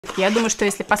Я думаю, что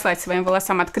если послать своим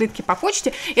волосам открытки по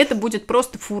почте, это будет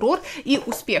просто фурор и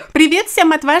успех. Привет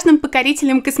всем отважным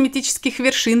покорителям косметических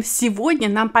вершин! Сегодня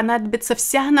нам понадобится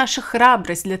вся наша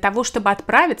храбрость для того, чтобы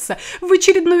отправиться в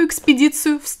очередную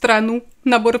экспедицию в страну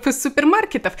наборов из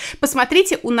супермаркетов.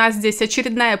 Посмотрите, у нас здесь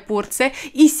очередная порция,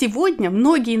 и сегодня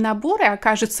многие наборы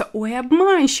окажутся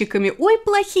обманщиками,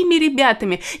 плохими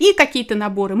ребятами, и какие-то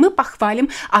наборы мы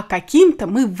похвалим, а каким-то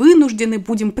мы вынуждены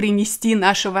будем принести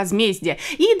наше возмездие.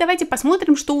 И давайте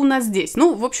посмотрим, что у нас здесь.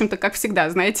 Ну, в общем-то, как всегда,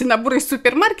 знаете, наборы из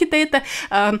супермаркета — это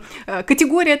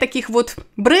категория таких вот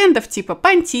брендов типа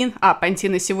Пантин.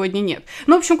 Пантина сегодня нет.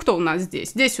 Ну, в общем, кто у нас здесь?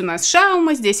 Здесь у нас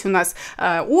Шаума, здесь у нас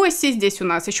Оси, здесь у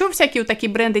нас еще всякие вот такие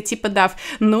бренды типа DAF.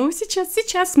 Но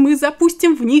сейчас мы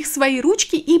запустим в них свои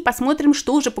ручки и посмотрим,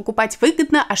 что же покупать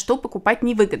выгодно, а что покупать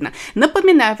невыгодно.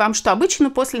 Напоминаю вам, что обычно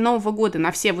после Нового года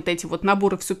на все вот эти вот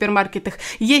наборы в супермаркетах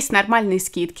есть нормальные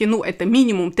скидки. Ну, это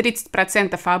минимум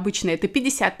 30%, а обычно это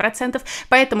 50%.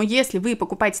 Поэтому, если вы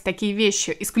покупаете такие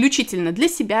вещи исключительно для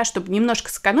себя, чтобы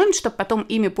немножко сэкономить, чтобы потом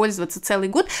ими пользоваться целый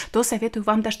год, то советую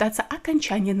вам дождаться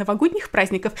окончания новогодних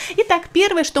праздников. Итак,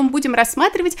 первое, что мы будем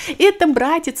рассматривать, это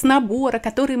братец набора,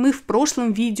 который мы в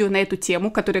прошлом видео на эту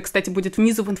тему, которое, кстати, будет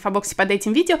внизу в инфобоксе под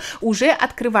этим видео, уже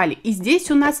открывали. И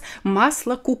здесь у нас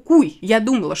масло кукуй. Я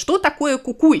думала, что такое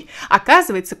кукуй?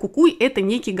 Оказывается, кукуй — это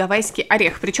некий гавайский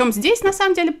орех. Причем здесь, на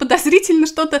самом деле, подозрительно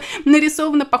что-то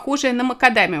нарисовано похожее на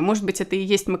макадамию. Может быть, это и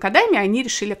есть макадамия, они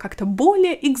решили как-то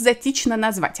более экзотично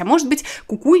назвать. А может быть,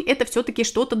 кукуй — это все-таки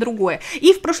что-то другое.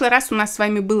 И в прошлый раз у нас с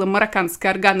вами было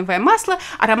марокканское органовое масло,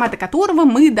 аромата которого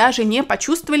мы даже не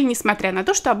почувствовали, несмотря на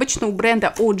то, что обычно у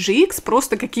бренда OGX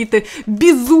просто какие-то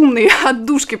безумные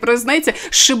отдушки, просто, знаете,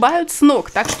 сшибают с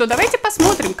ног. Так что давайте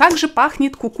посмотрим, как же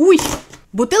пахнет кукуй.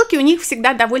 Бутылки у них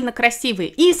всегда довольно красивые.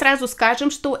 И сразу скажем,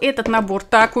 что этот набор,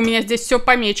 так, у меня здесь все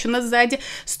помечено сзади,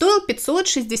 стоил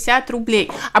 560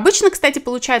 рублей. Обычно, кстати,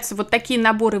 получаются вот такие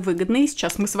наборы выгодные.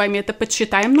 Сейчас мы с вами это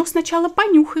подсчитаем, но сначала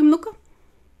понюхаем. Ну-ка.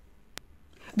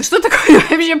 Да что такое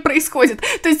вообще происходит?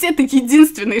 То есть это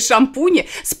единственные шампуни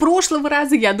с прошлого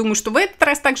раза. Я думаю, что в этот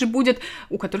раз также будет,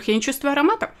 у которых я не чувствую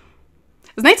аромата.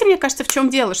 Знаете, мне кажется, в чем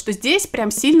дело? Что здесь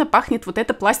прям сильно пахнет вот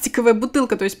эта пластиковая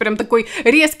бутылка. То есть прям такой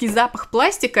резкий запах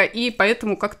пластика, и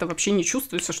поэтому как-то вообще не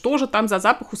чувствуется, что же там за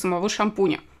запах у самого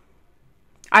шампуня.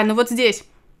 Ну вот здесь.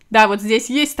 Да, вот здесь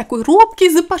есть такой робкий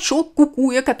запашок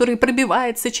кукуя, который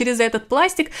пробивается через этот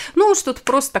пластик. Ну, что-то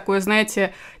просто такое,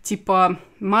 знаете, типа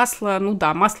масло, ну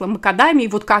да, масло макадамии.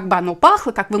 Вот как бы оно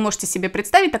пахло, как вы можете себе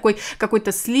представить, такой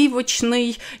какой-то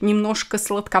сливочный, немножко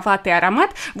сладковатый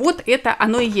аромат. Вот это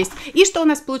оно и есть. И что у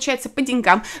нас получается по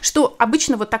деньгам? Что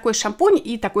обычно вот такой шампунь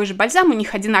и такой же бальзам, у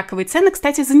них одинаковые цены.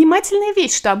 Кстати, занимательная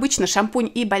вещь, что обычно шампунь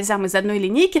и бальзам из одной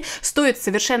линейки стоят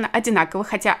совершенно одинаково,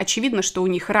 хотя очевидно, что у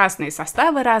них разные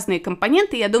составы, разные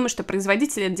компоненты. Я думаю, что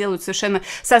производители это делают совершенно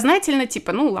сознательно,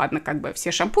 типа, ну ладно, как бы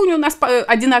все шампуни у нас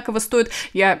одинаково стоят.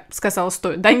 Я сказала,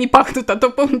 стоят. Да, не пахнут, а то,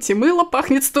 помните, мыло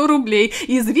пахнет 100 рублей.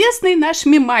 Известный наш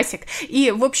мемасик. И,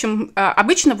 в общем,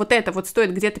 обычно вот это вот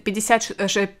стоит где-то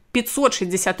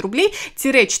 560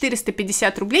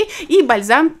 рублей-450 рублей, и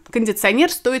бальзам, кондиционер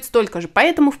стоит столько же.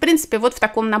 Поэтому, в принципе, вот в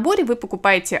таком наборе вы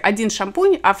покупаете один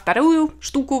шампунь, а вторую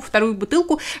штуку, вторую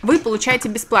бутылку вы получаете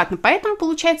бесплатно. Поэтому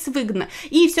получается выгодно.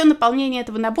 И все наполнение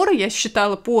этого набора, я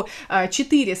считала, по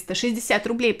 460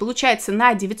 рублей получается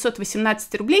на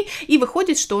 918 рублей, и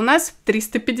выходит, что у нас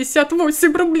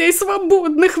 358 рублей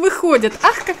свободных выходит.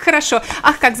 Ах, как хорошо,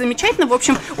 ах, как замечательно. В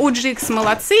общем, OGX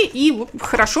молодцы и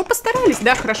хорошо постарались,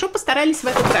 да, хорошо постарались в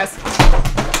этот раз.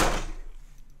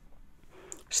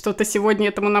 Что-то сегодня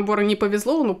этому набору не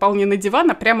повезло, он упал не на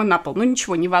диван, а прямо на пол. Ну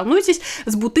ничего, не волнуйтесь,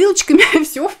 с бутылочками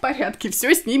все в порядке,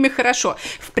 все с ними хорошо.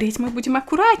 Впредь мы будем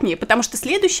аккуратнее, потому что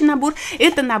следующий набор —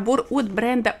 это набор от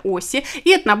бренда Оси. И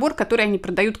это набор, который они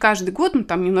продают каждый год, ну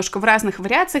там немножко в разных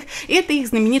вариациях. Это их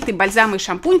знаменитый бальзам и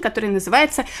шампунь, который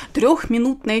называется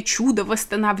 «Трехминутное чудо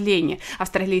восстановления».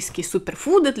 Австралийские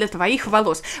суперфуды для твоих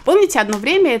волос. Помните, одно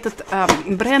время этот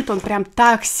бренд, он прям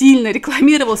так сильно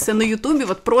рекламировался на ютубе,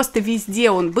 вот просто везде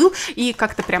он был, и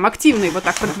как-то прям активно его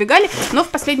так продвигали, но в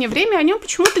последнее время о нем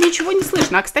почему-то ничего не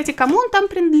слышно. А, кстати, кому он там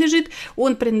принадлежит?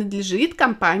 Он принадлежит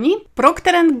компании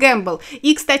Procter & Gamble.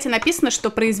 И, кстати, написано, что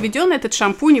произведен этот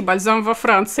шампунь и бальзам во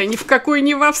Франции, ни в какой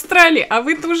не в Австралии. А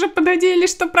вы-то уже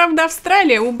понадеялись, что правда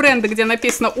Австралия у бренда, где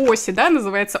написано Оси, да,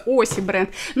 называется Оси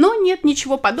бренд. Но нет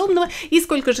ничего подобного. И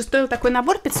сколько же стоил такой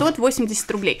набор?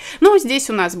 580 рублей. Ну, здесь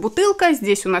у нас бутылка,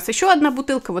 здесь у нас еще одна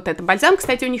бутылка, вот это бальзам.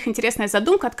 Кстати, у них интересная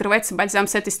задумка, открывается бальзам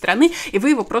с этой стороны, и вы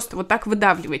его просто вот так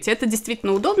выдавливаете. Это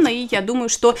действительно удобно, и я думаю,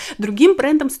 что другим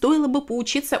брендам стоило бы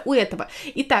поучиться у этого.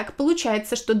 Итак,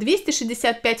 получается, что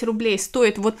 265 рублей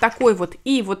стоит вот такой вот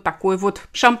и вот такой вот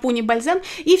шампунь и бальзам,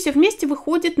 и все вместе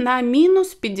выходит на минус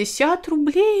 50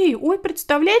 рублей. Ой,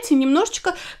 представляете,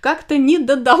 немножечко как-то не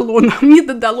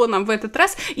додало нам в этот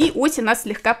раз, и Ося нас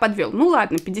слегка подвел. Ну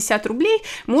ладно, 50 рублей,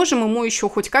 можем ему еще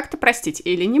хоть как-то простить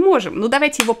или не можем? Ну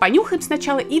давайте его понюхаем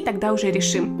сначала, и тогда уже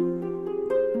решим.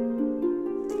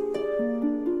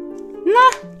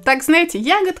 Так, знаете,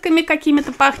 ягодками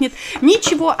какими-то пахнет.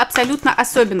 Ничего абсолютно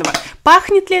особенного.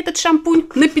 Пахнет ли этот шампунь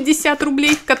на 50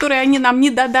 рублей, которые они нам не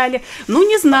додали? Ну,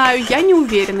 не знаю, я не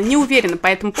уверена по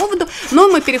этому поводу. Но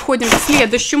мы переходим к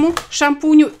следующему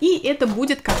шампуню, и это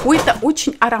будет какой-то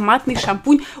очень ароматный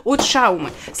шампунь от Шаумы.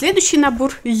 Следующий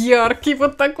набор яркий,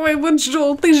 вот такой вот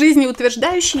желтый,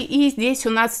 жизнеутверждающий. И здесь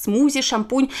у нас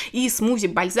смузи-шампунь и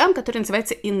смузи-бальзам, который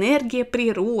называется «Энергия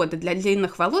природы» для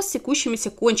длинных волос с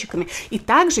секущимися кончиками. И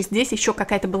также здесь еще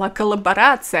какая-то была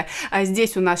коллаборация.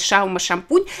 Здесь у нас Шаума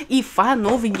шампунь и Фа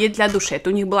новый гель для душа. Это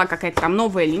у них была какая-то там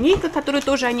новая линейка, которую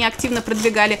тоже они активно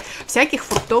продвигали, всяких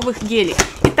фруктовых гелей.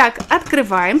 Итак,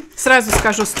 открываем. Сразу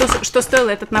скажу, что стоил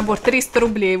этот набор 300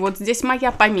 рублей. Вот здесь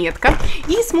моя пометка.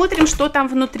 И смотрим, что там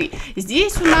внутри.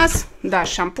 Здесь у нас, да,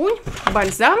 шампунь,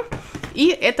 бальзам и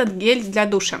этот гель для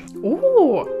душа.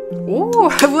 О,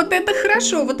 вот это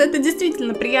хорошо, вот это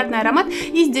действительно приятный аромат.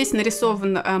 И здесь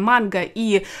нарисован манго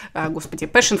и, господи,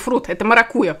 passion fruit, это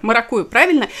маракуйя,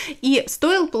 правильно? И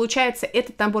стоил, получается,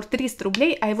 этот набор 300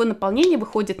 рублей, а его наполнение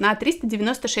выходит на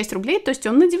 396 рублей, то есть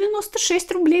он на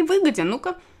 96 рублей выгоден. Ну-ка,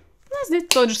 у нас здесь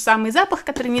тот же самый запах,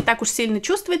 который не так уж сильно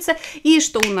чувствуется. И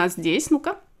что у нас здесь,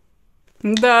 ну-ка?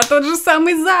 Да, тот же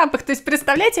самый запах. То есть,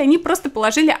 представляете, они просто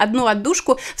положили одну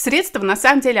отдушку в средства, на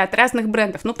самом деле, от разных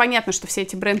брендов. Ну, понятно, что все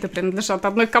эти бренды принадлежат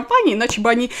одной компании, иначе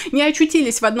бы они не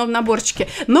очутились в одном наборчике.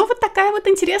 Но вот такая вот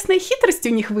интересная хитрость у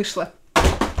них вышла.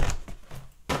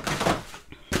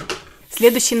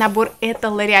 Следующий набор — это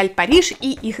L'Oréal Париж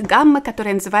и их гамма,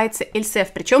 которая называется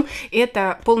Эльсеф. Причем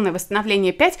это полное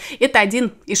восстановление 5. Это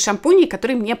один из шампуней,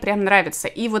 который мне прям нравится.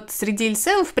 И вот среди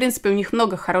Эльсефов, в принципе, у них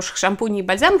много хороших шампуней и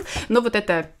бальзамов, но вот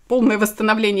это полное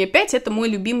восстановление 5 — это мой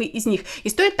любимый из них. И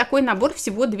стоит такой набор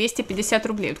всего 250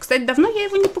 рублей. Вот, кстати, давно я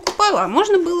его не покупала, а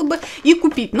можно было бы и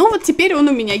купить. Но вот теперь он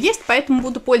у меня есть, поэтому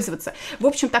буду пользоваться. В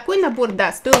общем, такой набор,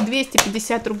 да, стоил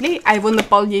 250 рублей, а его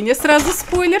наполнение, сразу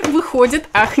спойлер, выходит.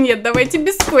 Ах, нет, давайте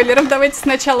без спойлеров, давайте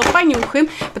сначала понюхаем,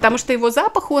 потому что его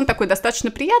запах, он такой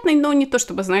достаточно приятный, но не то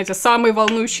чтобы, знаете, самый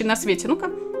волнующий на свете. Ну-ка.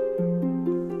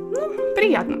 Ну,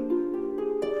 приятно.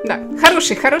 Да,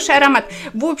 хороший аромат.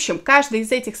 В общем, каждый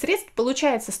из этих средств,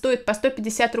 получается, стоит по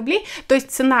 150 рублей, то есть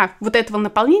цена вот этого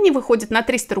наполнения выходит на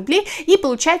 300 рублей, и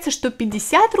получается, что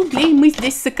 50 рублей мы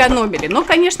здесь сэкономили. Но,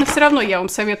 конечно, все равно я вам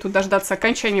советую дождаться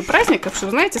окончания праздников,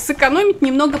 чтобы, знаете, сэкономить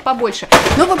немного побольше.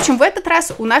 Но, в общем, в этот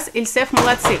раз у нас Эльсеф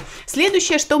молодцы.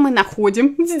 Следующее, что мы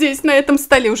находим здесь, на этом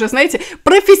столе, уже, знаете,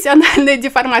 профессиональная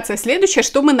деформация. Следующее,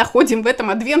 что мы находим в этом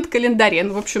адвент-календаре.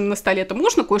 Ну, в общем, на столе-то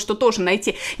можно кое-что тоже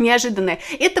найти неожиданное.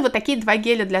 Это вот такие два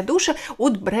геля для душа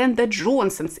от бренда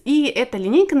Johnson's. И эта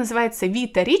линейка называется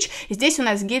Vita Rich. Здесь у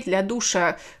нас гель для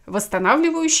душа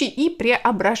восстанавливающий и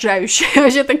преображающий.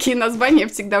 Вообще такие названия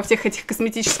всегда у всех этих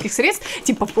косметических средств.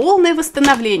 Типа полное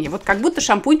восстановление. Вот как будто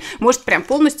шампунь может прям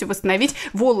полностью восстановить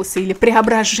волосы или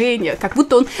преображение. Как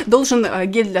будто он должен,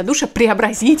 гель для душа,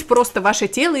 преобразить просто ваше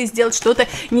тело и сделать что-то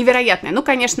невероятное. Ну,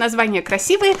 конечно, названия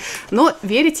красивые, но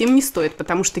верить им не стоит,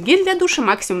 потому что гель для душа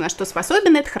максимум на что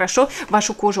способен, это хорошо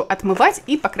вашу кожу отмывать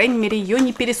и, по крайней мере, ее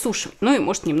не пересушивать. Ну и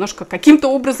может немножко каким-то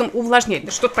образом увлажнять.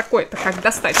 Да что такое-то, как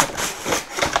достать это?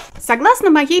 Согласно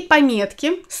моей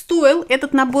пометке, стоил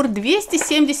этот набор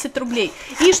 270 рублей.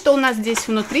 И что у нас здесь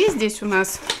внутри? Здесь у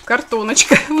нас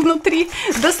картоночка внутри.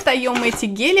 Достаем эти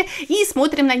гели и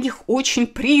смотрим на них очень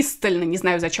пристально. Не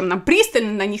знаю, зачем нам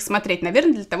пристально на них смотреть.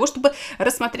 Наверное, для того, чтобы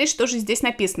рассмотреть, что же здесь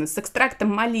написано. С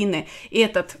экстрактом малины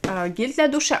этот гель для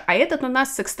душа, а этот у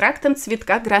нас с экстрактом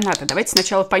цветка граната. Давайте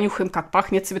сначала понюхаем, как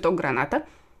пахнет цветок граната.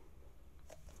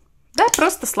 Да,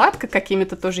 просто сладко,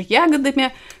 какими-то тоже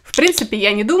ягодами. В принципе,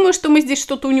 я не думаю, что мы здесь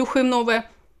что-то унюхаем новое.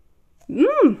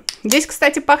 Здесь,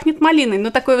 кстати, пахнет малиной,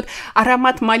 но такой вот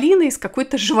аромат малины из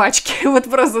какой-то жвачки. Вот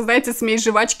просто, знаете, смесь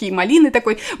жвачки и малины,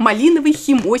 такой малиновой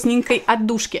химозненькой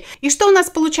отдушки. И что у нас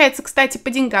получается, кстати, по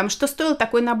деньгам? Что стоил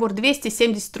такой набор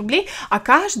 270 рублей, а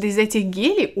каждый из этих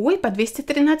гелей, ой, по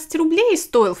 213 рублей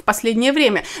стоил в последнее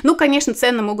время. Ну, конечно,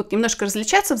 цены могут немножко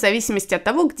различаться в зависимости от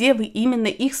того, где вы именно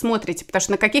их смотрите, потому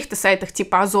что на каких-то сайтах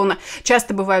типа Озона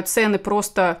часто бывают цены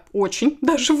просто очень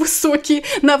даже высокие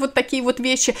на вот такие вот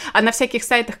вещи, а на всяких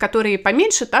сайтах, которые которые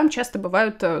поменьше, там часто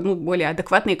бывают, ну, более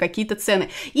адекватные какие-то цены.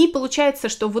 И получается,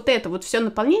 что вот это вот все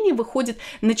наполнение выходит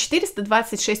на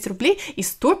 426 рублей, и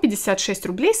 156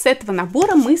 рублей с этого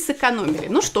набора мы сэкономили.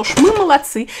 Ну что ж, мы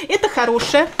молодцы, это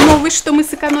хорошая новость, что мы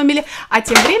сэкономили. А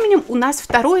тем временем у нас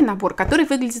второй набор, который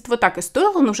выглядит вот так, и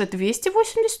стоил он уже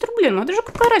 280 рублей. Ну это же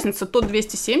какая разница, тот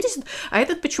 270, а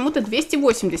этот почему-то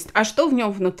 280. А что в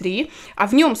нем внутри? А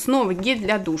в нем снова гель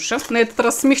для душа, на этот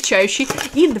раз смягчающий,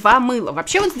 и 2 мыла.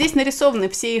 Вообще вот здесь нарисованы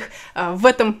все их в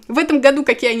этом году,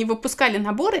 какие они выпускали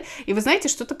наборы, и вы знаете,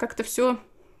 что-то как-то все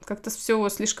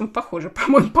слишком похоже.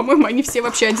 По-моему, они все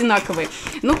вообще одинаковые.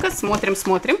 Ну-ка,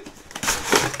 смотрим.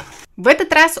 В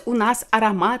этот раз у нас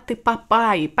ароматы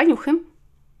папайи. Понюхаем.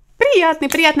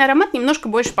 Приятный аромат, немножко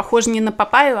больше похож не на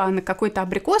папайю, а на какой-то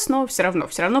абрикос, но все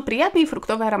равно приятный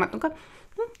фруктовый аромат. Ну-ка.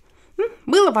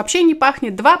 Мыло вообще не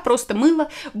пахнет, 2 просто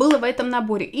мыла было в этом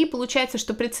наборе. И получается,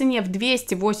 что при цене в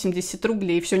 280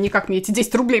 рублей, все, никак мне эти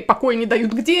 10 рублей покоя не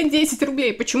дают. Где 10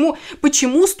 рублей? Почему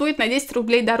стоит на 10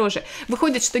 рублей дороже?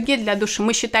 Выходит, что гель для душа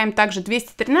мы считаем также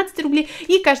 213 рублей,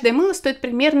 и каждое мыло стоит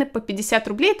примерно по 50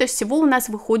 рублей, то есть всего у нас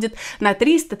выходит на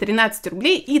 313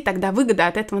 рублей, и тогда выгода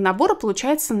от этого набора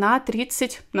получается на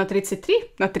 33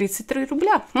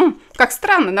 рубля. Как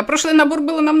странно, на прошлый набор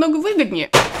было намного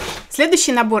выгоднее.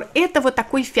 Следующий набор — это вот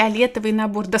такой фиолетовый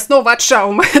набор, да снова от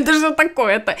Шаума, это что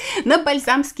такое-то? На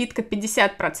бальзам скидка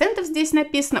 50% здесь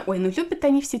написано. Ой, ну любят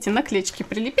они все эти наклеечки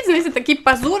прилепить, знаете, такие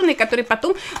позорные, которые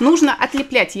потом нужно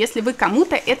отлеплять, если вы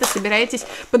кому-то это собираетесь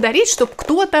подарить, чтобы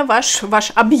кто-то,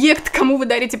 ваш объект, кому вы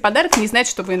дарите подарок, не знает,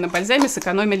 что вы на бальзаме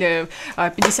сэкономили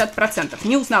 50%,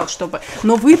 не узнал, чтобы.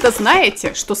 Но вы-то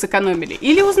знаете, что сэкономили,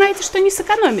 или узнаете, что не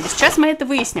сэкономили. Сейчас мы это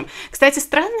выясним. Кстати,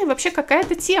 странная вообще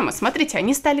какая-то тема. Смотрите,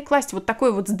 они стали класть вот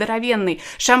такой вот здоровенный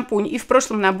шампунь, и в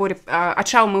прошлом наборе от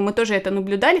Шаумы мы тоже это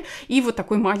наблюдали, и вот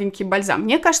такой маленький бальзам.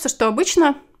 Мне кажется, что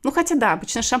обычно, ну хотя да,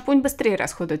 обычно шампунь быстрее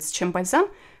расходуется, чем бальзам.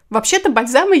 Вообще-то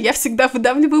бальзамы я всегда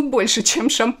выдавливаю больше, чем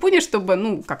шампуни, чтобы,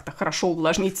 ну, как-то хорошо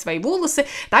увлажнить свои волосы.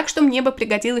 Так что мне бы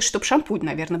пригодилось, чтобы шампунь,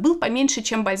 наверное, был поменьше,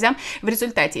 чем бальзам в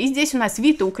результате. И здесь у нас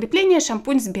витоукрепление,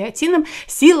 шампунь с биотином,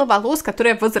 сила волос,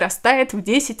 которая возрастает в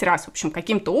 10 раз. В общем,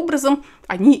 каким-то образом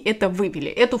они это вывели,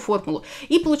 эту формулу.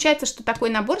 И получается, что такой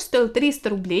набор стоил 300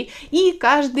 рублей. И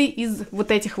каждый из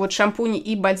вот этих вот шампуней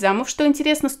и бальзамов, что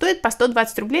интересно, стоит по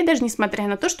 120 рублей, даже несмотря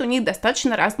на то, что у них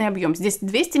достаточно разный объем. Здесь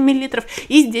 200 мл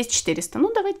и здесь 400.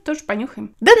 Ну, давайте тоже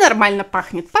понюхаем. Да нормально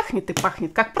пахнет,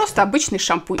 как просто обычный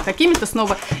шампунь, какими-то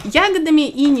снова ягодами,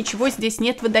 и ничего здесь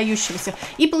нет выдающегося.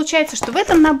 И получается, что в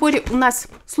этом наборе у нас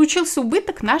случился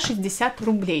убыток на 60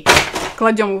 рублей.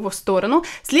 Кладем его в сторону.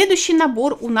 Следующий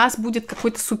набор у нас будет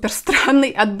какой-то супер странный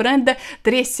от бренда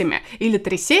Тресемя или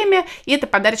Тресемя, и это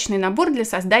подарочный набор для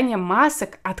создания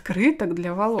масок-открыток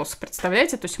для волос.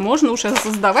 Представляете? То есть можно уже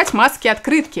создавать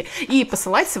маски-открытки и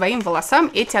посылать своим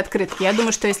волосам эти открытки. Я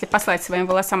думаю, что если послать своим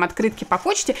волосам открытки по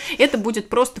почте, это будет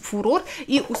просто фурор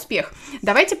и успех.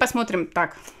 Давайте посмотрим.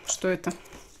 Так, что это?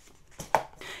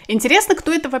 Интересно,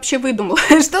 кто это вообще выдумал?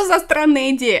 Что за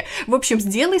странная идея? В общем,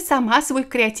 сделай сама свой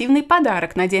креативный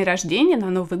подарок на день рождения, на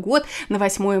Новый год, на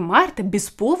 8 марта, без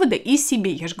повода и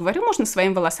себе. Я же говорю, можно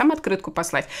своим волосам открытку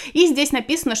послать. И здесь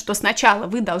написано, что сначала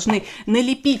вы должны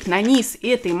налепить на низ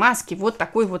этой маски вот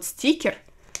такой вот стикер.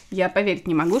 Я поверить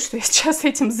не могу, что я сейчас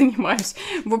этим занимаюсь.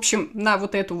 В общем, на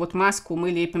вот эту вот маску мы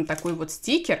лепим такой вот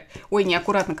стикер. Ой,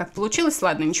 неаккуратно как получилось,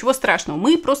 ладно, ничего страшного.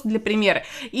 Мы просто для примера.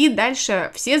 И дальше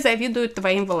все завидуют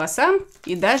твоим волосам,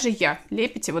 и даже я.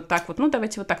 Лепите вот так вот. Ну,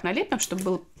 давайте вот так налепим, чтобы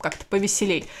было как-то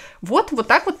повеселей. Вот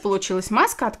так вот получилась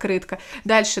маска-открытка.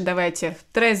 Дальше давайте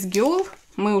Трес Герл.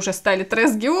 Мы уже стали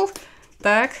Трес Герл.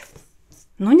 Так.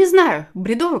 Ну, не знаю,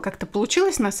 бредово как-то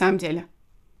получилось на самом деле.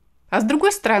 А с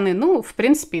другой стороны, ну, в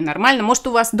принципе, нормально. Может,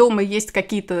 у вас дома есть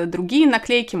какие-то другие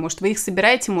наклейки, может, вы их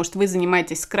собираете, может, вы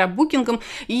занимаетесь скрапбукингом,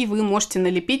 и вы можете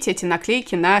налепить эти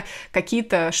наклейки на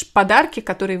какие-то подарки,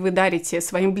 которые вы дарите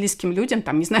своим близким людям,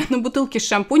 там, не знаю, на бутылке с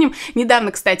шампунем. Недавно,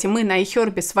 кстати, мы на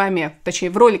iHerb с вами, точнее,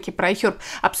 в ролике про iHerb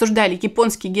обсуждали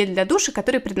японский гель для душа,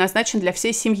 который предназначен для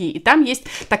всей семьи. И там есть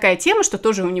такая тема, что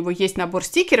тоже у него есть набор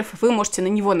стикеров, вы можете на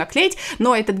него наклеить,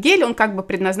 но этот гель, он как бы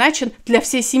предназначен для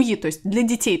всей семьи, то есть для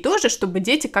детей тоже, чтобы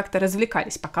дети как-то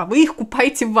развлекались, пока вы их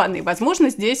купаете в ванной.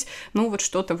 Возможно, здесь, ну, вот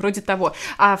что-то вроде того.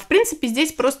 А, в принципе,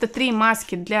 здесь просто 3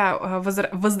 маски для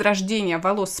возрождения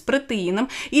волос с протеином,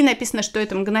 и написано, что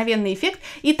это мгновенный эффект,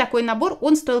 и такой набор,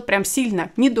 он стоил прям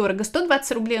сильно недорого,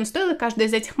 120 рублей он стоил, и каждая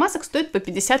из этих масок стоит по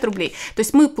 50 рублей. То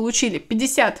есть мы получили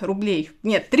 50 рублей,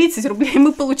 нет, 30 рублей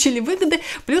мы получили выгоды,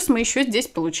 плюс мы еще здесь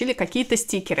получили какие-то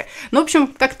стикеры. Ну, в общем,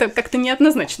 как-то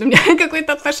неоднозначно у меня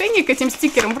какое-то отношение к этим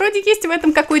стикерам. Вроде есть в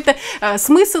этом какой-то какой-то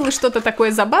смысл и что-то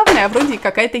такое забавное, а вроде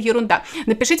какая-то ерунда.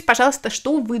 Напишите, пожалуйста,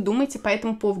 что вы думаете по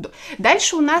этому поводу.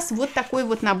 Дальше у нас вот такой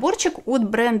вот наборчик от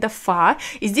бренда Фа.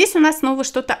 И здесь у нас снова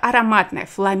что-то ароматное.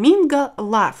 Фламинго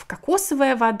Лав,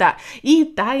 кокосовая вода и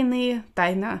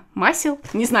тайна масел.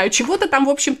 Не знаю, чего-то там, в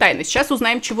общем, тайна. Сейчас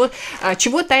узнаем, чего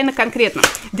тайна конкретно.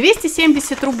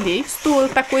 270 рублей стоил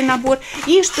такой набор.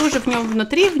 И что же в нем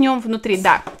внутри? В нем внутри,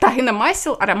 да, тайна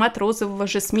масел, аромат розового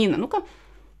жасмина. Ну-ка,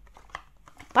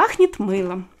 пахнет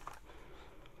мылом.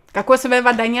 Кокосовая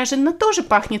вода неожиданно тоже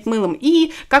пахнет мылом.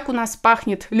 И как у нас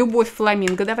пахнет любовь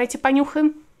фламинго? Давайте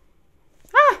понюхаем.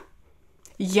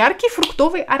 Яркий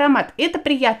фруктовый аромат. Это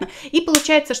приятно. И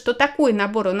получается, что такой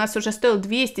набор у нас уже стоил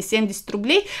 270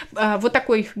 рублей. Вот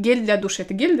такой гель для душа.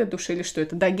 Это гель для душа или что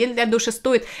это? Да, гель для душа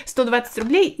стоит 120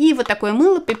 рублей. И вот такое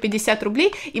мыло по 50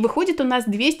 рублей. И выходит у нас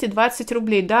 220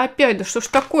 рублей. Да опять, да что ж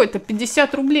такое-то?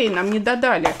 50 рублей нам не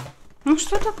додали. Ну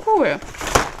что такое?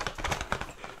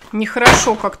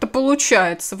 Нехорошо как-то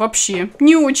получается, вообще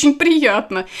не очень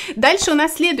приятно. Дальше у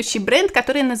нас следующий бренд,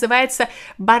 который называется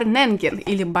Барненген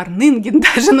или Барнинген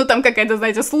даже, ну там какая-то,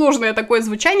 знаете, сложное такое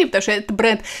звучание, потому что это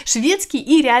бренд шведский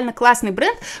и реально классный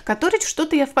бренд, который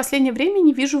что-то я в последнее время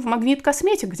не вижу в Магнит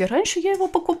Косметик, где раньше я его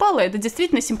покупала. Это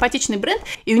действительно симпатичный бренд,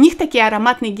 и у них такие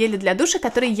ароматные гели для душа,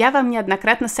 которые я вам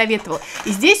неоднократно советовала. И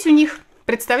здесь у них...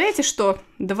 Представляете, что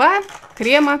 2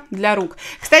 крема для рук.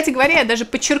 Кстати говоря, я даже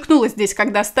подчеркнула здесь,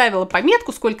 когда ставила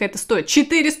пометку, сколько это стоит.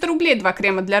 400 рублей 2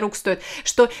 крема для рук стоит.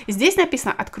 Что здесь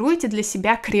написано: откройте для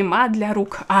себя крема для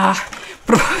рук.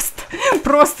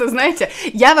 Просто, знаете,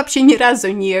 я вообще ни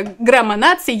разу не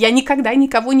граммонация, я никогда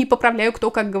никого не поправляю,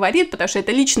 кто как говорит, потому что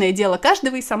это личное дело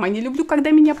каждого, и сама не люблю, когда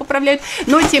меня поправляют.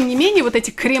 Но, тем не менее, вот эти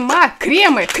кремы,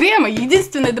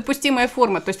 единственная допустимая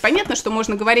форма. То есть понятно, что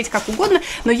можно говорить как угодно,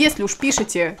 но если уж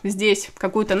пишете здесь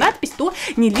какую-то надпись, то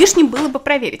не лишним было бы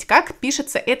проверить, как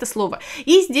пишется это слово.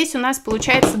 И здесь у нас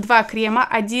получается 2 крема,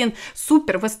 один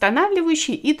супер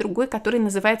восстанавливающий и другой, который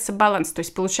называется баланс. То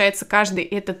есть получается, каждый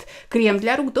этот крем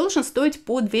для рук должен стоить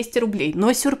по 200 рублей.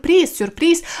 Но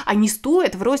сюрприз, они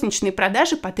стоят в розничной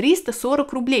продаже по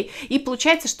 340 рублей. И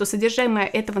получается, что содержимое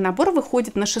этого набора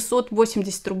выходит на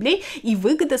 680 рублей, и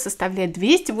выгода составляет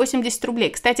 280 рублей.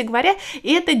 Кстати говоря,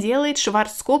 это делает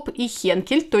Шварцкоп и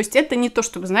Хенкель, то есть это не то,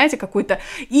 что вы знаете, какой-то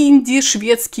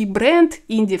инди-шведский бренд,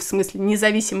 инди в смысле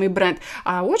независимый бренд,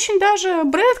 а очень даже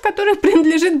бренд, который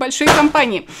принадлежит большой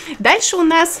компании. Дальше у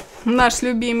нас наш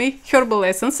любимый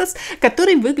Herbal Essences,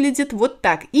 который выглядит вот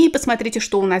так. И посмотрите,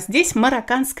 что у нас здесь: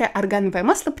 марокканское органовое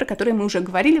масло, про которое мы уже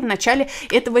говорили в начале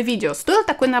этого видео. Стоил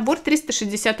такой набор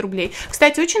 360 рублей.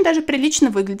 Кстати, очень даже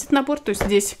прилично выглядит набор, то есть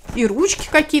здесь и ручки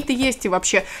какие-то есть, и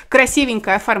вообще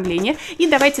красивенькое оформление. И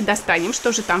давайте достанем,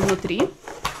 что же там внутри.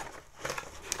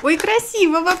 Ой,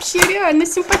 красиво, вообще реально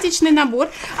симпатичный набор.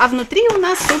 А внутри у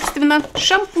нас, собственно,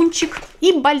 шампунчик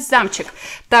и бальзамчик.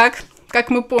 Так, как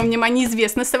мы помним, они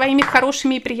известны своими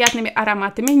хорошими и приятными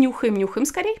ароматами. Нюхаем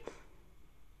скорее.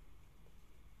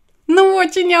 Ну,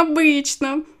 очень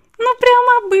обычно. Ну,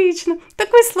 прям обычно.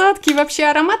 Такой сладкий вообще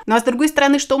аромат. Ну, а с другой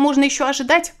стороны, что можно еще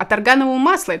ожидать от органового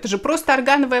масла? Это же просто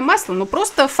органовое масло, но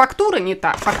просто фактура не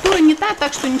та. Фактура не та,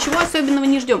 так что ничего особенного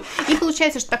не ждем. И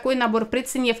получается, что такой набор при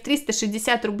цене в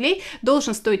 360 рублей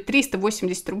должен стоить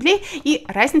 380 рублей. И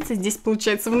разница здесь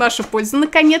получается в нашу пользу,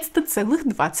 наконец-то, целых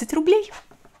 20 рублей.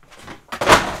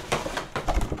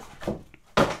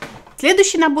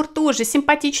 Следующий набор тоже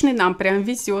симпатичный, нам прям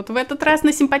везет в этот раз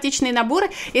на симпатичные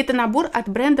наборы. Это набор от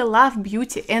бренда Love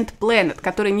Beauty and Planet,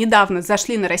 которые недавно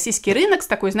зашли на российский рынок с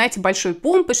такой, знаете, большой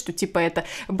помпой, что типа это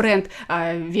бренд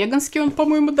веганский, он,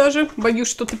 по-моему, даже. Боюсь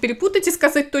что-то перепутать и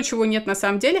сказать то, чего нет на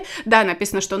самом деле. Да,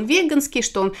 написано, что он веганский,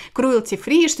 что он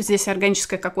cruelty-free, что здесь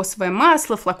органическое кокосовое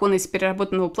масло, флаконы из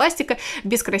переработанного пластика,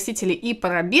 без красителей и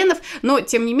парабенов. Но,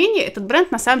 тем не менее, этот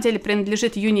бренд на самом деле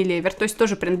принадлежит Unilever, то есть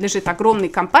тоже принадлежит огромной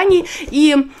компании.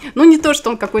 И, ну, не то, что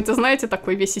он какой-то, знаете,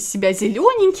 такой весь из себя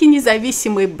зелененький,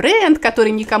 независимый бренд,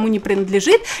 который никому не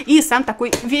принадлежит, и сам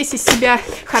такой весь из себя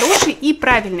хороший и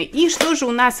правильный. И что же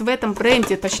у нас в этом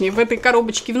бренде, точнее, в этой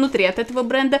коробочке внутри от этого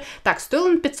бренда? Так, стоил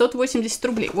он 580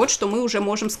 рублей. Вот что мы уже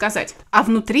можем сказать. А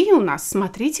внутри у нас,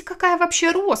 смотрите, какая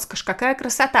вообще роскошь, какая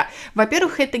красота.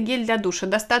 Во-первых, это гель для душа,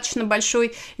 достаточно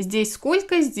большой. Здесь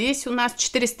сколько? Здесь у нас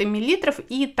 400 миллилитров,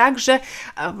 и также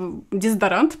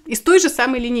дезодорант из той же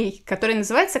самой линейки, который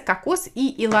называется кокос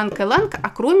и иланг-иланг, а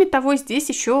кроме того здесь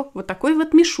еще вот такой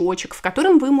вот мешочек, в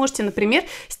котором вы можете, например,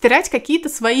 стирать какие-то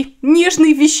свои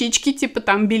нежные вещички, типа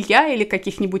там белья или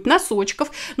каких-нибудь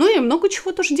носочков, ну и много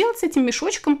чего тоже делать с этим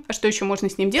мешочком. А что еще можно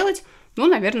с ним делать? Ну,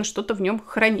 наверное, что-то в нем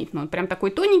хранить. Но он прям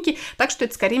такой тоненький, так что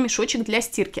это скорее мешочек для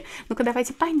стирки. Ну-ка,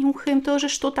 давайте понюхаем тоже,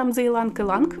 что там за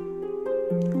иланг-иланг.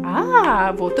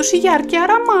 Вот уж яркий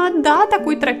аромат, да,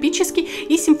 такой тропический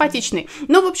и симпатичный.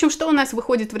 Ну, в общем, что у нас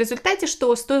выходит в результате,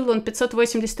 что стоил он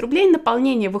 580 рублей,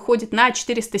 наполнение выходит на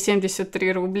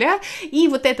 473 рубля, и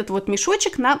вот этот вот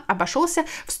мешочек нам обошелся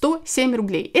в 107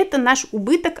 рублей. Это наш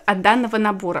убыток от данного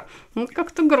набора. Ну,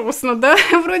 как-то грустно, да?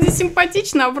 Вроде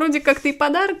симпатично, а вроде как-то и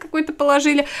подарок какой-то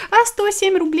положили, а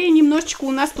 107 рублей немножечко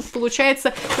у нас тут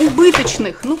получается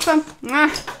убыточных. Ну-ка,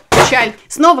 печаль.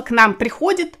 Снова к нам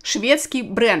приходит шведский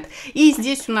бренд. И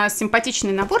здесь у нас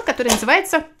симпатичный набор, который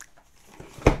называется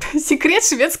 «Секрет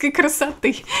шведской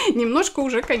красоты». Немножко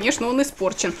уже, конечно, он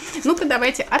испорчен. Ну-ка,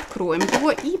 давайте откроем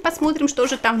его и посмотрим, что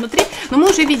же там внутри. Но мы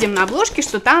уже видим на обложке,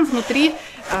 что там внутри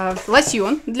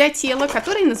лосьон для тела,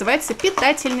 который называется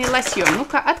питательный лосьон.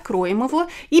 Ну-ка, откроем его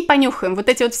и понюхаем. Вот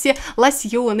эти вот все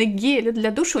лосьоны, гели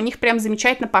для душа, у них прям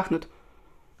замечательно пахнут.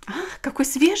 Какой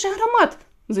свежий аромат!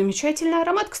 Замечательный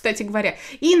аромат, кстати говоря.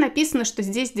 И написано, что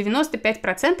здесь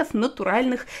 95%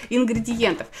 натуральных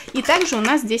ингредиентов. И также у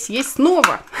нас здесь есть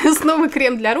снова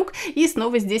крем для рук. И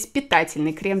снова здесь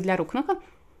питательный крем для рук. Ну-ка.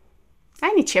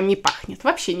 Ничем не пахнет,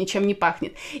 вообще ничем не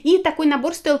пахнет. И такой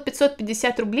набор стоил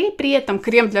 550 рублей, при этом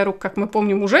крем для рук, как мы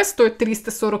помним, уже стоит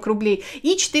 340 рублей,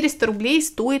 и 400 рублей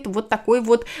стоит вот такой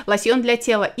вот лосьон для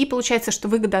тела. И получается, что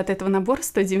выгода от этого набора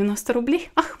 190 рублей.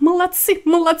 Молодцы,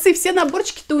 молодцы, все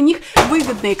наборчики-то у них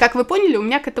выгодные. Как вы поняли, у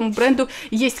меня к этому бренду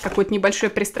есть какое-то небольшое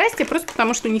пристрастие, просто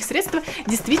потому что у них средства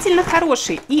действительно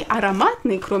хорошие и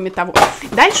ароматные, кроме того.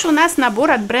 Дальше у нас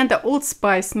набор от бренда Old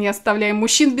Spice, не оставляем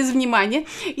мужчин без внимания,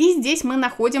 и здесь мы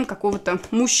находим какого-то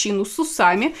мужчину с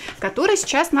усами, который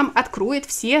сейчас нам откроет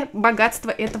все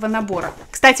богатства этого набора.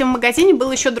 Кстати, в магазине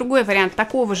был еще другой вариант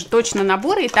такого же точно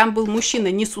набора, и там был мужчина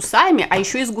не с усами, а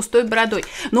еще и с густой бородой.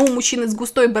 Но у мужчины с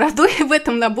густой бородой в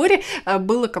этом наборе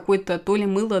было какое-то то ли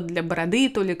мыло для бороды,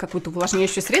 то ли какое-то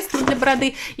увлажняющее средство для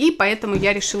бороды, и поэтому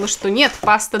я решила, что нет,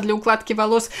 паста для укладки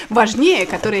волос важнее,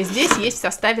 которая здесь есть в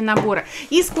составе набора.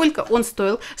 И сколько он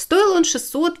стоил? Стоил он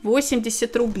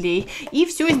 680 рублей, и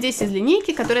все здесь из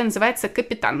линейки, которая называется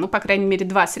 «Капитан». Ну, по крайней мере,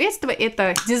 два средства.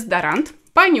 Это дезодорант.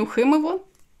 Понюхаем его.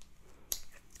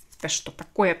 Да что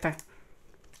такое-то?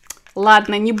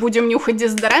 Ладно, не будем нюхать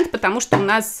дезодорант, потому что у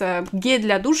нас гель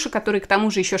для душа, который к тому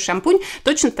же еще шампунь,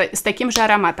 точно с таким же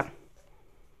ароматом.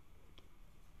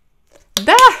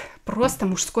 Да! Просто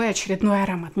мужской очередной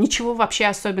аромат. Ничего вообще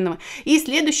особенного. И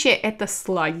следующее это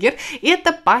слагер.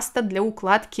 Это паста для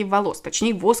укладки волос.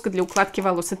 Точнее, воск для укладки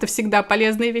волос. Это всегда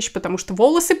полезная вещь, потому что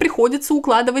волосы приходится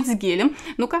укладывать с гелем.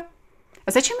 Ну-ка. А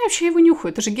зачем я вообще его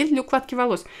нюхаю? Это же гель для укладки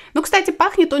волос. Ну, кстати,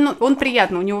 пахнет он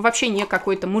приятно. У него вообще не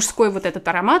какой-то мужской вот этот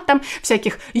аромат, там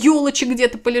всяких елочек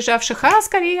где-то полежавших, а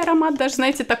скорее аромат даже,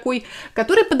 знаете, такой,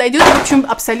 который подойдет, в общем,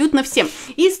 абсолютно всем.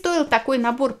 И стоил такой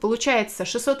набор, получается,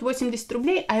 680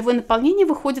 рублей, а его наполнение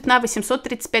выходит на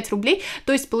 835 рублей.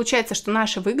 То есть получается, что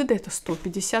наша выгода это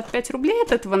 155 рублей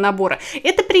от этого набора.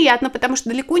 Это приятно, потому что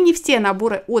далеко не все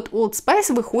наборы от Old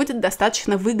Spice выходят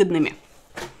достаточно выгодными.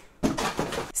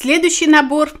 Следующий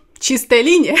набор – чистая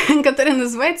линия, которая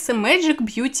называется Magic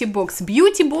Beauty Box.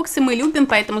 Бьюти-боксы мы любим,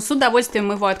 поэтому с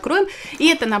удовольствием его откроем. И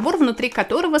это набор, внутри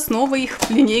которого снова их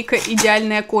линейка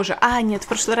 «Идеальная кожа». Нет, в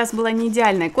прошлый раз была не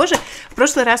идеальная кожа. В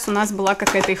прошлый раз у нас была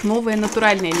какая-то их новая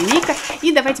натуральная линейка.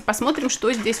 И давайте посмотрим,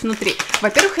 что здесь внутри.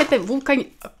 Во-первых, это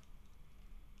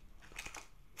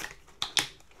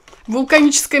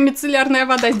вулканическая мицеллярная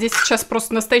вода. Здесь сейчас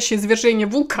просто настоящее извержение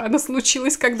вулкана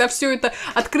случилось, когда все это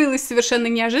открылось совершенно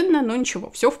неожиданно, но ничего,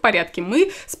 все в порядке.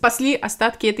 Мы спасли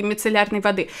остатки этой мицеллярной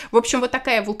воды. В общем, вот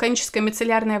такая вулканическая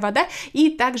мицеллярная вода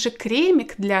и также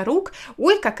кремик для рук.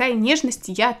 Ой, какая нежность,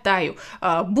 я таю.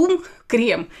 Бум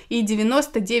крем и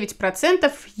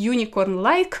 99%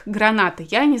 unicorn-like граната.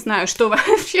 Я не знаю, что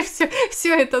вообще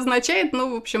все это означает, но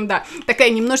в общем, да, такая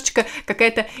немножечко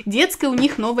какая-то детская у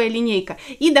них новая линейка.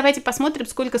 И давайте посмотрим,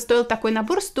 сколько стоил такой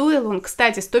набор. Стоил он,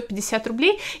 кстати, 150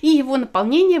 рублей, и его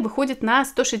наполнение выходит на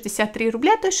 163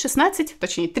 рубля, то есть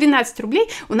 13 рублей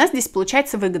у нас здесь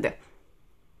получается выгода.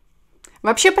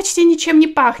 Вообще почти ничем не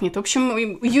пахнет. В общем,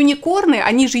 юникорны,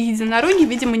 они же единороги,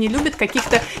 видимо, не любят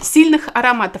каких-то сильных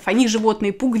ароматов. Они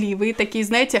животные пугливые, такие,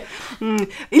 знаете,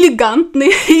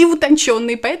 элегантные и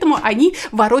утонченные. Поэтому они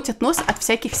воротят нос от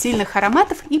всяких сильных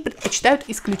ароматов и предпочитают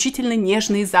исключительно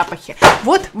нежные запахи.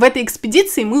 Вот в этой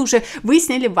экспедиции мы уже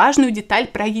выяснили важную деталь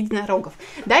про единорогов.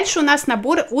 Дальше у нас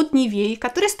наборы от Невеи,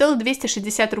 который стоил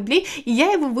 260 рублей. И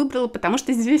я его выбрала, потому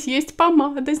что здесь есть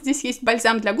помада, здесь есть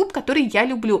бальзам для губ, который я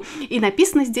люблю. И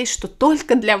написано здесь, что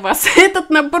только для вас. Этот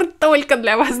набор только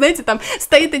для вас. Знаете, там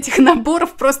стоит этих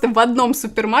наборов просто в одном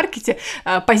супермаркете,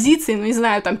 позиций, ну не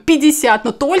знаю, там 50,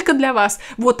 но только для вас.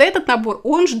 Вот этот набор,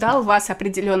 он ждал вас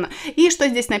определенно. И что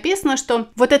здесь написано, что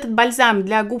вот этот бальзам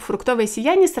для губ «Фруктовое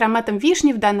сияние» с ароматом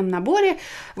вишни в данном наборе,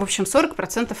 в общем,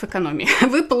 40% экономии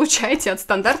вы получаете от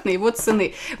стандартной его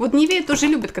цены. Вот Nivea тоже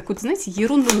любят какую-то, знаете,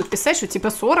 ерунду написать, что типа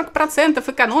 40%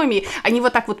 экономии. Они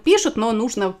вот так вот пишут, но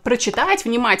нужно прочитать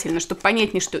внимательно, чтобы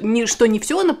понять, что не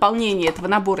все наполнение этого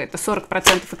набора это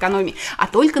 40% экономии, а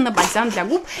только на бальзам для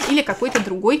губ или какой-то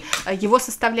другой его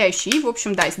составляющий. И, в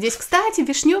общем, да, здесь, кстати,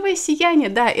 вишневое сияние,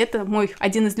 да, это мой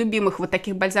один из любимых вот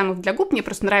таких бальзамов для губ. Мне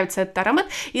просто нравится этот аромат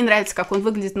и нравится, как он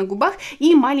выглядит на губах.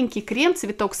 И маленький крем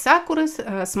цветок сакуры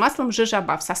с маслом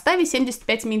жожоба в составе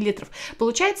 75 мл.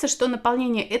 Получается, что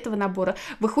наполнение этого набора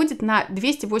выходит на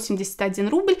 281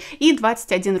 рубль, и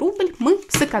 21 рубль мы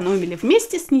сэкономили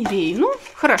вместе с Nivea. Ну,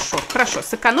 хорошо,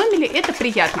 сэкономили, это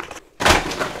приятно.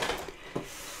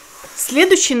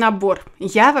 Следующий набор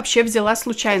я вообще взяла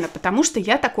случайно, потому что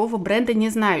я такого бренда не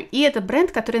знаю. И это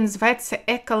бренд, который называется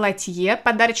Эколатье,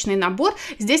 подарочный набор.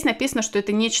 Здесь написано, что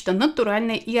это нечто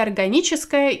натуральное и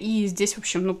органическое, и здесь, в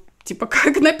общем, ну, типа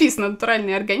как написано,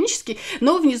 натуральный и органический,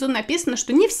 но внизу написано,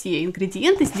 что не все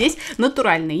ингредиенты здесь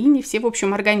натуральные, и не все, в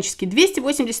общем, органические.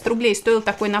 280 рублей стоил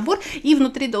такой набор, и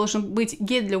внутри должен быть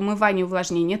гель для умывания и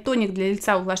увлажнения, тоник для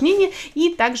лица увлажнения, и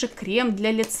также крем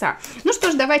для лица. Ну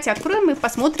что ж, давайте откроем и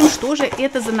посмотрим, что же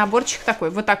это за наборчик такой.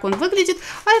 Вот так он выглядит.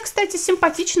 Кстати,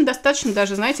 симпатично достаточно,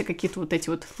 даже, знаете, какие-то вот эти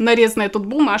вот, нарезанная тут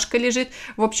бумажка лежит.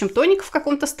 В общем, тоник в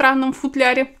каком-то странном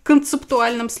футляре,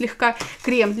 концептуальном слегка,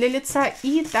 крем для лица,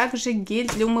 и также гель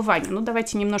для умывания. Ну,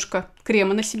 давайте немножко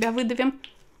крема на себя выдавим.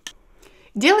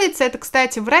 Делается это,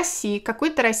 кстати, в России,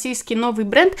 какой-то российский новый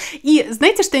бренд. И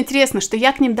знаете, что интересно, что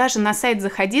я к ним даже на сайт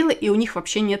заходила, и у них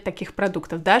вообще нет таких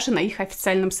продуктов, даже на их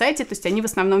официальном сайте. То есть они в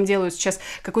основном делают сейчас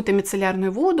какую-то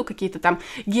мицеллярную воду, какие-то там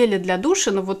гели для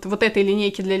душа, но вот этой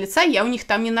линейки для лица я у них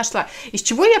там не нашла. Из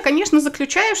чего я, конечно,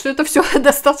 заключаю, что это все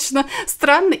достаточно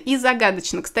странно и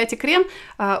загадочно. Кстати, крем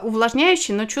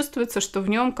увлажняющий, но чувствуется, что в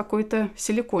нем какой-то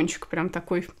силикончик прям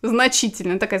такой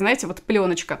значительный, такая, знаете, вот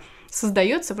пленочка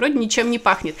создается, вроде ничем не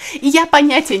пахнет. И я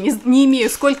понятия не имею,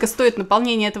 сколько стоит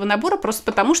наполнение этого набора, просто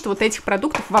потому что вот этих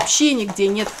продуктов вообще нигде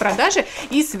нет в продаже,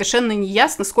 и совершенно не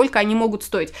ясно, сколько они могут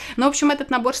стоить. Но, в общем, этот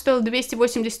набор стоил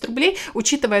 280 рублей,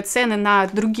 учитывая цены на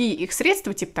другие их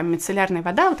средства, типа там мицеллярная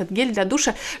вода, вот этот гель для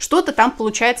душа, что-то там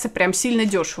получается прям сильно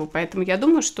дешево. Поэтому я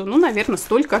думаю, что, ну, наверное,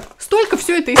 столько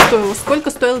все это и стоило, сколько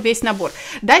стоил весь набор.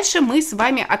 Дальше мы с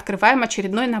вами открываем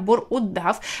очередной набор от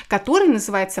DAV, который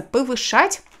называется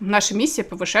 «Повышать». Наша миссия —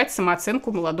 повышать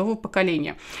самооценку молодого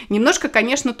поколения. Немножко,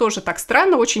 конечно, тоже так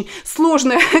странно, очень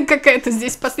сложная какая-то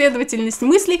здесь последовательность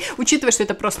мыслей, учитывая, что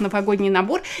это просто новогодний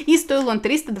набор, и стоил он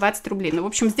 320 рублей. Ну, в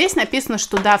общем, здесь написано,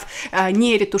 что DAV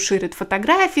не ретуширует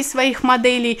фотографии своих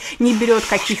моделей, не берет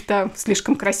каких-то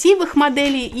слишком красивых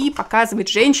моделей и показывает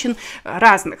женщин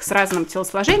разных, с разным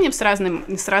телосложением,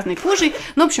 с разной кожей.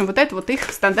 Ну, в общем, вот это вот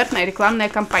их стандартная рекламная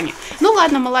кампания. Ну,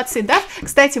 ладно, молодцы, DAV.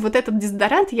 Кстати, вот этот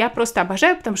дезодорант я просто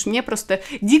обожаю, потому что мне просто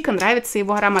дико нравится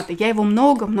его аромат. Я его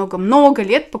много-много-много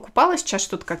лет покупала, сейчас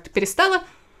что-то как-то перестала.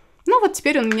 Ну вот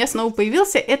теперь он у меня снова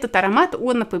появился. Этот аромат,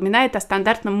 он напоминает о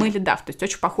стандартном мыле DAV, то есть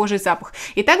очень похожий запах.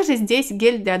 И также здесь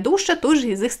гель для душа,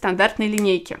 тоже из их стандартной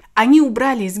линейки. Они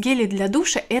убрали из гелей для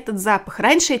душа этот запах.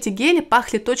 Раньше эти гели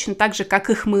пахли точно так же,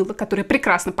 как их мыло, которое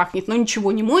прекрасно пахнет, но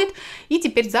ничего не моет. И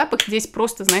теперь запах здесь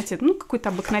просто, знаете, ну какой-то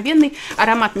обыкновенный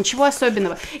аромат, ничего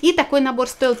особенного. И такой набор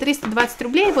стоил 320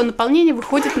 рублей, его наполнение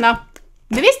выходит на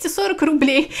 240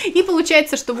 рублей. И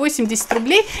получается, что 80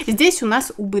 рублей здесь у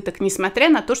нас убыток, несмотря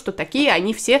на то, что такие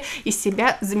они все из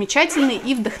себя замечательные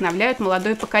и вдохновляют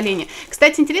молодое поколение.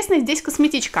 Кстати, интересно, здесь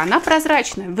косметичка, она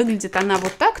прозрачная, выглядит она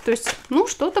вот так, то есть, ну,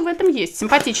 что-то в этом есть,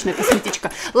 симпатичная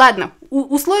косметичка. Ладно,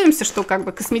 условимся, что как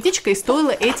бы косметичка и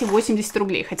стоила эти 80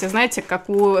 рублей, хотя, знаете, как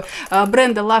у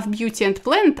бренда Love Beauty and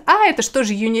Planet, это что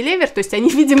же Unilever, то есть они,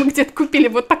 видимо, где-то купили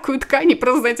вот такую ткань и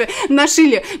просто, знаете,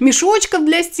 нашили мешочков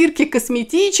для стирки, косметичек,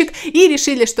 и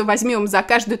решили, что возьмем за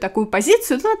каждую такую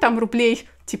позицию, ну, там рублей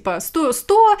типа 100,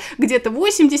 где-то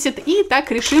 80, и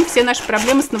так решим все наши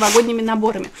проблемы с новогодними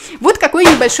наборами. Вот какое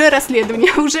небольшое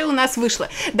расследование уже у нас вышло.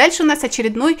 Дальше у нас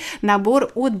очередной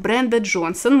набор от бренда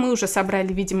Johnson. Мы уже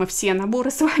собрали, видимо, все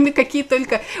наборы с вами, какие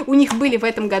только у них были в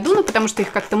этом году, ну, потому что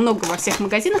их как-то много во всех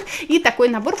магазинах, и такой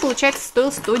набор, получается,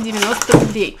 стоил 190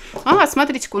 рублей.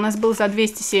 Смотрите-ка, у нас был за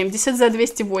 270, за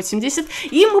 280,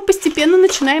 и мы постепенно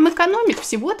начинаем экономить.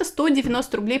 Всего-то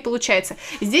 190 рублей получается.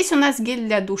 Здесь у нас гель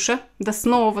для душа, да с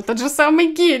снова тот же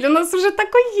самый гель. У нас уже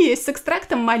такой есть с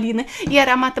экстрактом малины и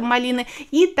ароматом малины.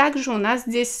 И также у нас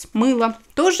здесь мыло,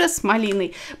 тоже с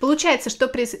малиной. Получается, что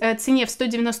при цене в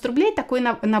 190 рублей такой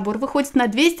набор выходит на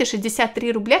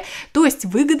 263 рубля, то есть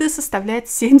выгода составляет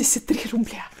 73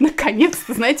 рубля.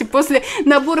 Наконец-то, знаете, после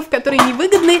наборов, которые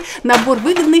невыгодные, набор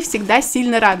выгодный всегда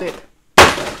сильно радует.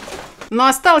 Но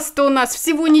осталось-то у нас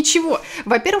всего ничего.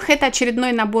 Во-первых, это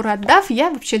очередной набор отдав. Я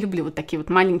вообще люблю вот такие вот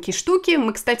маленькие штуки.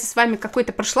 Мы, кстати, с вами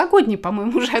какой-то прошлогодний,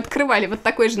 по-моему, уже открывали вот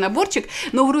такой же наборчик.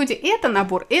 Но вроде это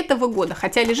набор этого года.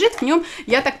 Хотя лежит в нем,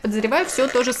 я так подозреваю, все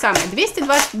то же самое.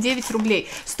 229 рублей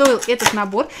стоил этот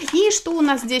набор. И что у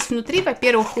нас здесь внутри?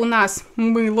 Во-первых, у нас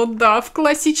мыло, да,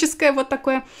 классическое вот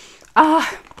такое.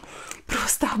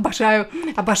 Просто обожаю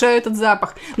этот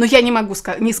запах. Но я не могу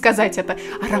не сказать это.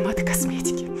 Ароматы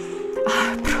косметики.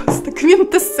 Просто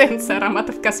квинтэссенция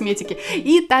ароматов косметики.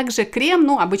 И также крем,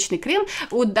 ну, обычный крем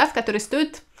от DAF, который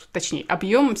стоит, точнее,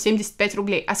 объемом 75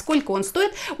 рублей. А сколько он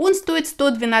стоит? Он стоит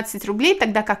 112 рублей,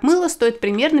 тогда как мыло стоит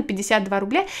примерно 52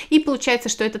 рубля. И получается,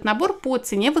 что этот набор по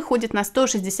цене выходит на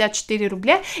 164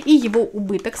 рубля, и его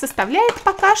убыток составляет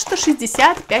пока что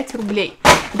 65 рублей.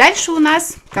 Дальше у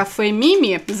нас кафе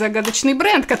Мими, загадочный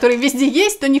бренд, который везде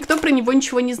есть, но никто про него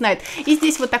ничего не знает. И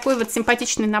здесь вот такой вот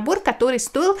симпатичный набор, который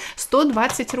стоил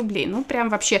 120 рублей. Ну, прям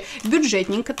вообще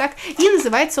бюджетненько так. И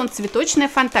называется он «Цветочная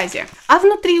фантазия». А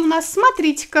внутри у нас,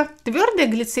 смотрите-ка, твердое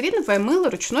глицериновое мыло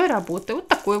ручной работы. Вот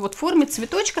такой вот в форме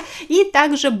цветочка. И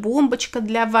также бомбочка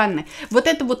для ванны. Вот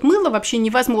это вот мыло вообще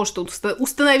невозможно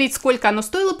установить, сколько оно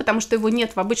стоило, потому что его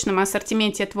нет в обычном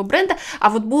ассортименте этого бренда. А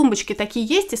вот бомбочки такие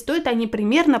есть, и стоят они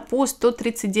примерно по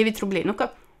 139 рублей.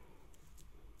 Ну-ка.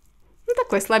 Ну,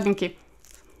 такой слабенький.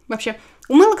 Вообще.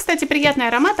 У мыла, кстати, приятный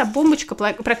аромат, а бомбочка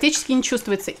практически не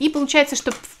чувствуется. И получается,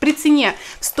 что при цене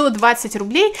в 120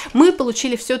 рублей мы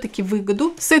получили все-таки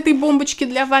выгоду с этой бомбочки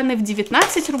для ванны в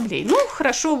 19 рублей. Ну,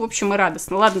 хорошо, в общем, и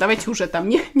радостно. Ладно, давайте уже там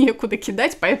некуда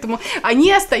кидать, поэтому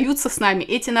они остаются с нами,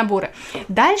 эти наборы.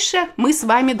 Дальше мы с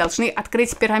вами должны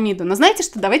открыть пирамиду. Но знаете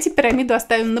что, давайте пирамиду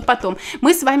оставим на потом.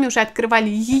 Мы с вами уже открывали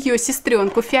ее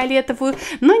сестренку фиолетовую,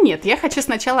 но нет, я хочу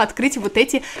сначала открыть вот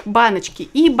эти баночки.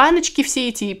 И баночки, все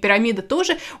эти пирамиды тоже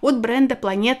от бренда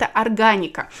Планета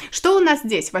Органика. Что у нас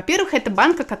здесь? Во-первых, это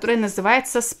банка, которая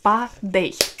называется Spa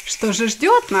Day. Что же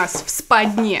ждет нас в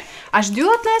спа-дне? А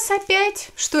ждет нас опять...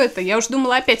 Что это? Я уж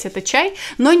думала, опять это чай.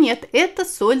 Но нет, это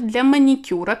соль для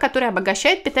маникюра, которая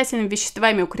обогащает питательными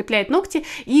веществами, укрепляет ногти,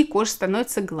 и кожа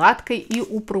становится гладкой и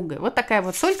упругой. Вот такая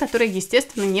вот соль, которая,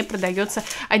 естественно, не продается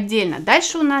отдельно.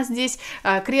 Дальше у нас здесь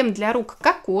крем для рук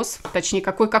кокос. Точнее,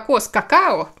 какой кокос?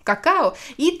 Какао.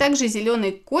 И также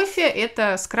зеленый кофе.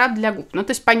 Это скраб для губ. Ну,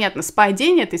 то есть, понятно,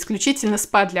 спа-день — это исключительно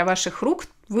спа для ваших рук.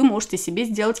 Вы можете себе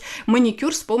сделать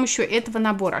маникюр с помощью этого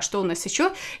набора. А что у нас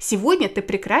еще? Сегодня ты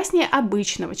прекраснее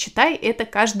обычного. Читай это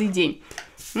каждый день.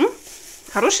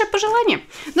 Хорошее пожелание.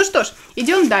 Ну что ж,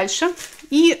 идем дальше.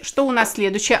 И что у нас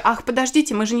следующее? Ах,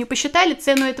 подождите, мы же не посчитали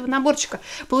цену этого наборчика.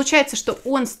 Получается, что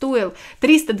он стоил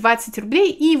 320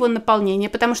 рублей и его наполнение,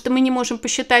 потому что мы не можем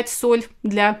посчитать соль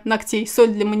для ногтей, соль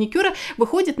для маникюра,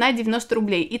 выходит на 90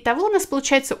 рублей. Итого у нас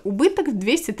получается убыток в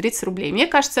 230 рублей. Мне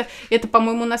кажется, это,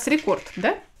 по-моему, у нас рекорд,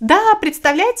 да? Да,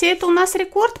 представляете, это у нас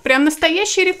рекорд, прям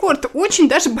настоящий рекорд. Очень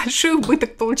даже большой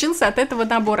убыток получился от этого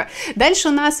набора. Дальше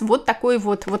у нас вот такая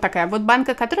вот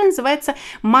банка, которая называется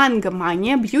Mango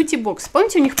Mania Beauty Box.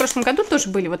 Помните, у них в прошлом году тоже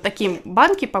были вот такие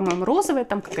банки, по-моему, розовая,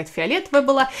 там какая-то фиолетовая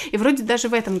была. И вроде даже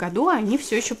в этом году они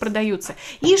все еще продаются.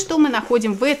 И что мы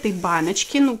находим в этой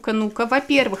баночке? Ну-ка.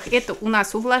 Во-первых, это у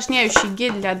нас увлажняющий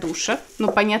гель для душа.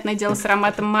 Ну, понятное дело, с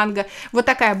ароматом манго. Вот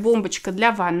такая бомбочка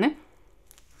для ванны.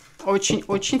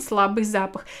 Очень-очень слабый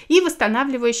запах. И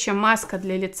восстанавливающая маска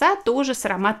для лица тоже с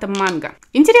ароматом манго.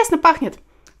 Интересно пахнет.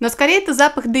 Но скорее это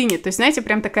запах дыни. То есть, знаете,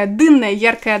 прям такая дынная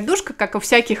яркая отдушка, как у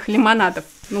всяких лимонадов.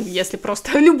 Ну, если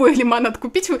просто любой лимонад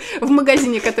купить в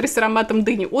магазине, который с ароматом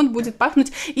дыни, он будет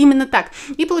пахнуть именно так.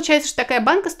 И получается, что такая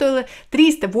банка стоила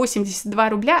 382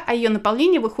 рубля, а ее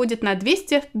наполнение выходит на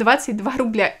 222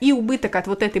 рубля. И убыток от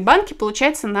вот этой банки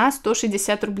получается на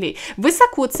 160 рублей.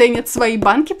 Высоко ценят свои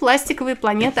банки пластиковые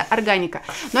Планета Органика.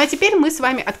 Ну, а теперь мы с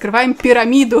вами открываем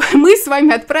пирамиду. Мы с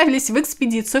вами отправились в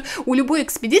экспедицию. У любой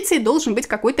экспедиции должен быть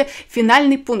какой-то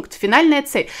финальный пункт, финальная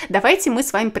цель. Давайте мы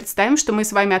с вами представим, что мы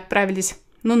с вами отправились,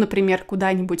 ну, например,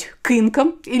 куда-нибудь к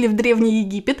инкам, или в Древний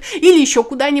Египет, или еще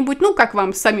куда-нибудь, ну, как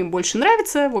вам самим больше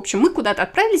нравится. В общем, мы куда-то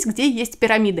отправились, где есть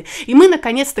пирамиды. И мы,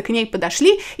 наконец-то, к ней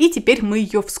подошли, и теперь мы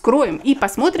ее вскроем и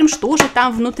посмотрим, что же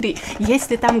там внутри.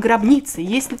 Есть ли там гробницы,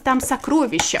 есть ли там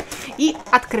сокровища. И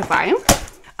открываем.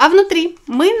 А внутри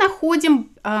мы находим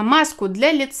маску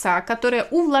для лица, которая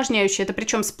увлажняющая, это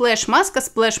причем сплэш-маска.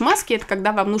 Сплэш-маски — это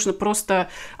когда вам нужно просто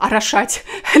орошать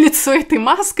лицо этой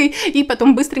маской и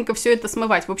потом быстренько все это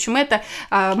смывать. В общем, это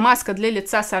маска для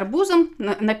лица с арбузом,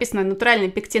 написано натуральный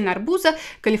пектин арбуза,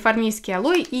 калифорнийский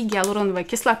алоэ и гиалуроновая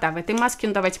кислота в этой маске.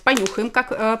 Ну, давайте понюхаем,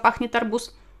 как пахнет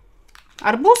арбуз.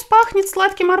 Арбуз пахнет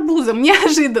сладким арбузом,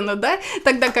 неожиданно, да?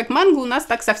 Тогда как манго у нас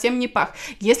так совсем не пах.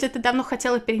 Если ты давно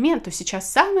хотела перемен, то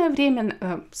сейчас самое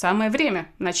время,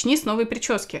 начни с новой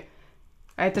прически.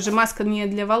 А это же маска не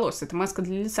для волос, это маска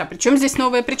для лица. Причем здесь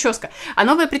новая прическа? А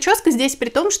новая прическа здесь при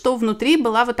том, что внутри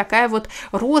была вот такая вот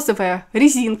розовая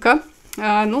резинка.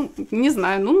 Ну, не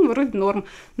знаю, ну, вроде норм.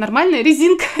 Нормальная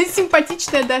резинка,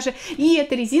 симпатичная даже. И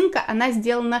эта резинка, она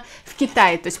сделана в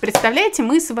Китае. То есть, представляете,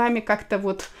 мы с вами как-то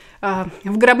вот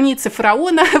в гробнице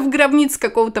фараона, в гробнице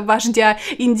какого-то вождя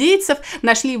индейцев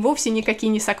нашли вовсе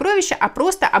никакие не сокровища, а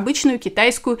просто обычную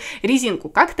китайскую резинку.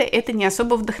 Как-то это не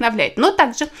особо вдохновляет. Но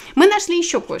также мы нашли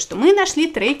еще кое-что. Мы нашли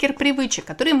трекер привычек,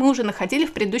 который мы уже находили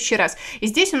в предыдущий раз. И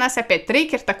здесь у нас опять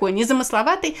трекер такой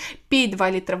незамысловатый. Пей 2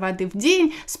 литра воды в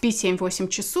день, спи 7-8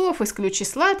 часов, исключи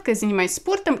сладкое, занимайся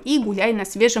спортом и гуляй на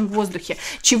свежем воздухе.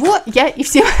 Чего я и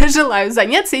всем желаю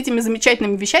заняться этими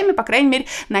замечательными вещами, по крайней мере,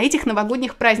 на этих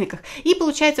новогодних праздниках. И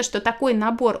получается, что такой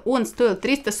набор, он стоил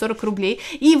 340 рублей,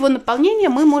 и его наполнение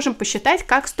мы можем посчитать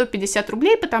как 150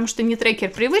 рублей, потому что ни трекер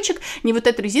привычек, ни вот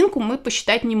эту резинку мы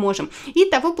посчитать не можем.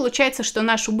 Итого получается, что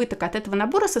наш убыток от этого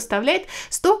набора составляет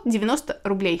 190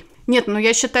 рублей. Нет, ну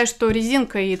я считаю, что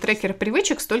резинка и трекер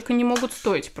привычек столько не могут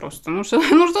стоить просто. Ну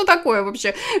что такое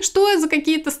вообще? Что за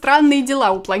какие-то странные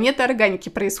дела у планеты органики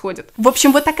происходят? В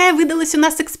общем, вот такая выдалась у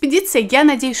нас экспедиция. Я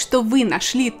надеюсь, что вы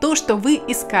нашли то, что вы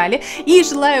искали. И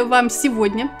желаю вам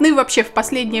сегодня, ну и вообще в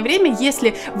последнее время,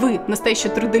 если вы настоящая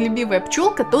трудолюбивая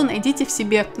пчелка, то найдите в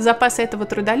себе запасы этого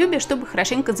трудолюбия, чтобы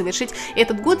хорошенько завершить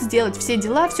этот год, сделать все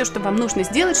дела, все, что вам нужно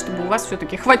сделать, чтобы у вас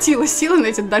все-таки хватило сил,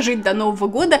 знаете, дожить до Нового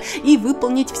года и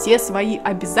выполнить все свои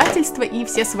обязательства и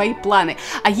все свои планы.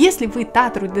 А если вы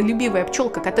та трудолюбивая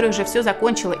пчелка, которая уже все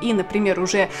закончила и, например,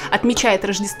 уже отмечает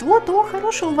Рождество, то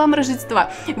хорошего вам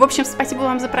Рождества. В общем, спасибо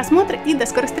вам за просмотр и до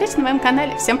скорых встреч на моем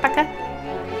канале. Всем пока!